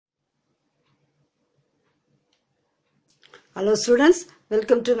Hello students,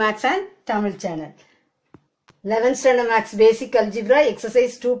 welcome to Maths and Tamil channel. 11th standard Maths Basic Algebra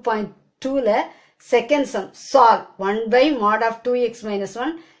exercise 2.2 la second sum solve 1 by mod of 2x minus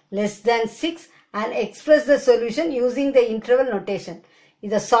 1 less than 6 and express the solution using the interval notation.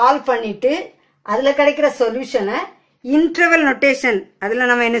 இதை solve பண்ணிட்டு அதில் கிடைக்கிற solution interval notation அதில்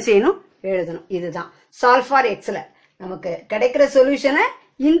நம்ம என்ன செய்யணும் எழுதணும். இதுதான் solve for xல நமக்கு கிடைக்கிற solution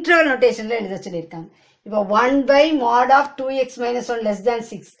interval notationல எழுத சொல்லியிருக்காங்க. இப்போ 1 by mod of 2x minus 1 less than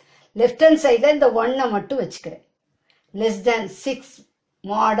 6 left hand side இந்த 1 மட்டும் வச்சுக்கிறேன். less than 6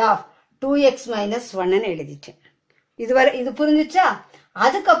 mod of 2x minus 1 ன்னு எழுதிட்டேன். இது புரிஞ்சுச்சா?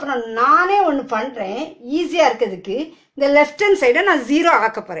 அதுக்கப்புறம் நானே ஒன்று பண்றேன். ஈஸியா இருக்கிறதுக்கு இந்த லெஃப்ட் ஹேண்ட் சைடை நான் 0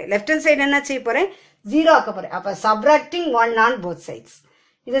 ஆக்க போறேன். லெஃப்ட் ஹேண்ட் சைடு என்ன செய்ய போறேன்? 0 ஆக்க போறேன். அப்ப subtracting 1 on both sides.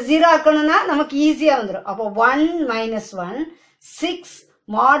 இதை 0 ஆக்கணும்னா நமக்கு ஈஸியா வந்துடும். அப்போ 1 minus 1 6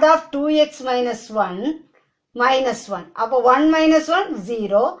 mod of 2x minus 1 minus 1. அப்போ 1 minus 1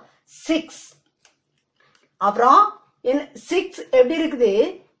 0 6. அப்புறம் 6 எப்படி இருக்குது?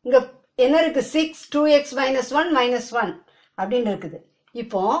 இங்க என்ன இருக்கு? 6 2x minus 1 minus 1 அப்படின்னு இருக்குது.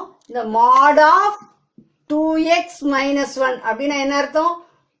 இப்போ இந்த mod of 2x minus 1 அப்படின்னா என்ன அர்த்தம்?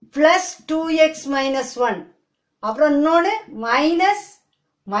 plus 2x minus 1. அப்புறம் இன்னொன்னு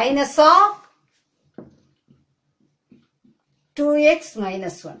minus of 2x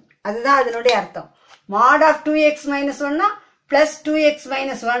minus 1. அதுதான் அதனுடைய அர்த்தம். mod of 2x minus 1 plus 2x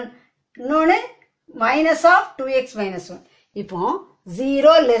minus 1. இன்னொன்னு minus of 2x minus 1. இப்போ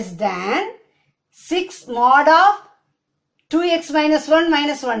 0 less than 6 mod of 2x minus 1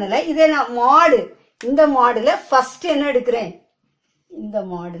 minus 1 ல இதை நான் mod இந்த மாடுல ஃபர்ஸ்ட் என்ன எடுக்கிறேன்? இந்த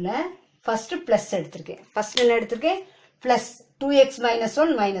மாடுல ஃபர்ஸ்ட் பிளஸ் எடுத்திருக்கேன். ஃபர்ஸ்ட் என்ன எடுத்திருக்கேன்? Plus 2x minus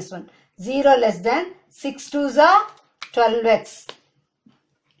 1 minus 1. 0 less than 6 2s are 12x.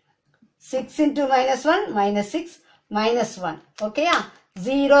 6 into minus 1 minus 6 minus 1. Okay?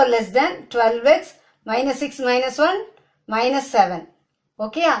 0 less than 12x minus 6 minus 1 minus 7.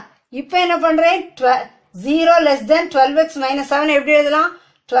 Okay? இப்போ என்ன பண்றேன்? 0 less than 12x minus 7 எப்படி எழுதலாம்?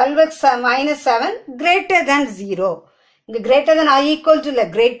 12x minus 7 greater than 0. இங்க greater than or equal to இல்ல,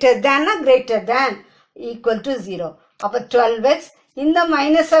 greater than equal to 0. அப்ப 12x இந்த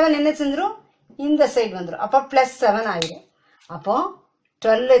minus 7 என்ன செஞ்சிரும்? இந்த சைடு வந்துரும். அப்ப plus 7 ஆயிடும். அப்போ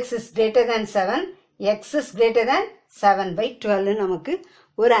 12x is greater than 7, x is greater than 7 by 12 நமக்கு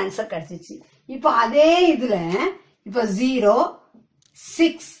ஒரு ஆன்சர் கிடைச்சிச்சு. இப்போ அதே இதுல இப்போ 0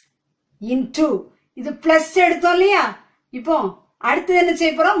 6 into இது பிளஸ் எடுத்தோம் இல்லையா? இப்போ அடுத்தது என்ன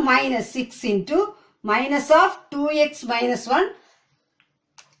செய்ய போறோம்? minus 6 into minus of 2x minus 1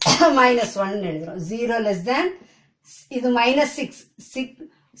 minus 1 எழுதுறோம். 0 less than இது minus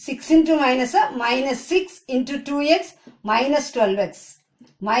 6 into minus minus 6 into 2x minus 12x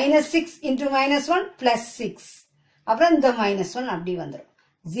minus 6 into minus 1 plus 6. அப்புறம் இந்த minus 1 அப்படி வந்துரும்.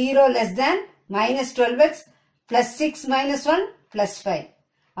 0 less than minus 12x plus 6 minus 1 plus 5.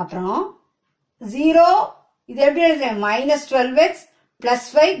 அப்புறம் 0 இது எப்படி எழுதுறேன்? minus 12x plus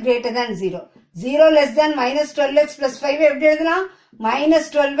 5 greater than 0. 0 less than minus 12x plus 5 எப்படி எழுதலாம்? minus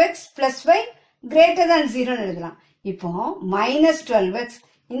 12x plus 5 greater than 0 எழுதலாம். இப்போ minus 12x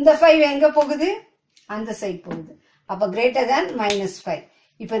இந்த 5 எங்க போகுது? அந்த சைடு போகுது. அப்ப greater than minus 5.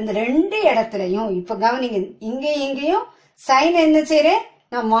 இப்ப இந்த ரெண்டு இடத்துலயும் இப்ப கவனிங்க, இங்கேயும் சைன் என்ன செய்யறேன்?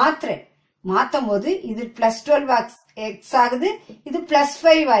 நான் மாத்துறேன். மாத்தும் போது இது plus 12x ஆகுது, இது plus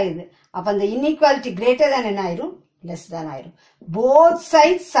 5 ஆகுது. அப்ப அந்த இன்இக்வாலிட்டி கிரேட்டர் than என்ன ஆயிரும்? லெஸ் than ஆயிரும். போத்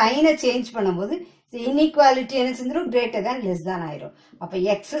சைட் சைனை சேஞ்ச் பண்ணும்போது இன்இக்வாலிட்டி என்ன செஞ்சிரும்? கிரேட்டர் than லெஸ் than ஆயிரும். அப்ப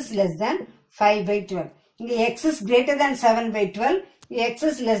x is less than 5 by 12. இங்க x is greater than 7 by 12, x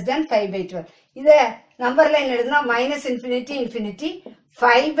is less than 5 by 12. இத நம்பர் லைன் எழுதுனா minus infinity infinity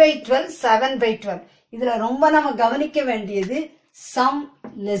 5 by 12 7 by 12. இதுல ரொம்ப நம்ம கவனிக்க வேண்டியது sum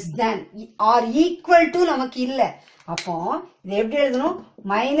less than or equal to நமக்கு இல்ல. அப்போ இது எப்படி எழுதணும்?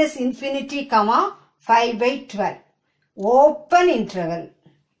 minus infinity 5 by 12 open interval.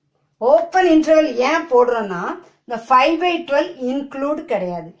 open interval ஏன் போடுறோம்னா இந்த 5 by 12 include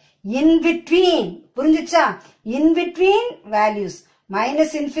கிடையாது. in between, புரிஞ்சுச்சா? in between values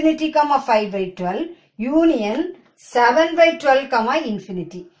minus infinity 5 by 12 union 7 by 12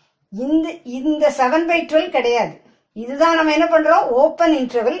 infinity. இந்த 7 by 12 கிடையாது. இதுதான் நம்ம என்ன பண்றோம்? ஓப்பன்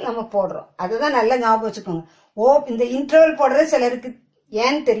இன்டர்வல் நம்ம போடுறோம். அதுதான் நல்லா ஞாபகம் வச்சுக்கோங்க. இந்த இன்டர்வல் போடுறது சிலருக்கு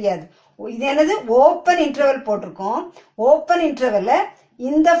ஏன்னு தெரியாது. இது என்னது? ஓப்பன் இன்டர்வல் போட்டிருக்கோம். ஓப்பன் இன்டர்வல்ல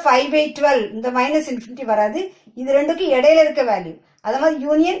இந்த 5 by 12 இந்த மைனஸ் இன்ஃபினிட்டி வராது. இது ரெண்டுக்கும் இடையில இருக்க வேல்யூ. அத மாதிரி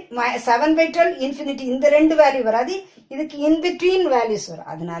யூனியன் 7 by 12 இன்ஃபினிட்டி இந்த ரெண்டு வேல்யூ வராது. இதுக்கு இன் பிட்வீன் வேல்யூஸ் வரும்.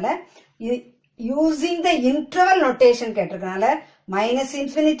 அதனால using the interval notation கேட்டிருக்கனால minus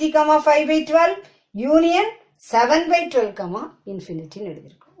infinity 5 by 12 union 7 by 12, infinity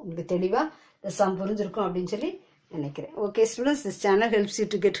எழுதிருக்கோம். உங்களுக்கு தெளிவா இந்த சம் புரிஞ்சிருக்கும் அப்படின்னு சொல்லி நினைக்கிறேன். Okay students, this channel helps you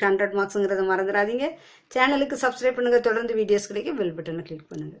to get 100 marksங்கிறத மறந்துடாதீங்க. சேனலுக்கு சப்ஸ்கிரைப் பண்ணுங்க, தொடர்ந்து வீடியோஸ் கிடைக்க பெல் பட்டனை கிளிக்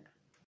பண்ணுங்க.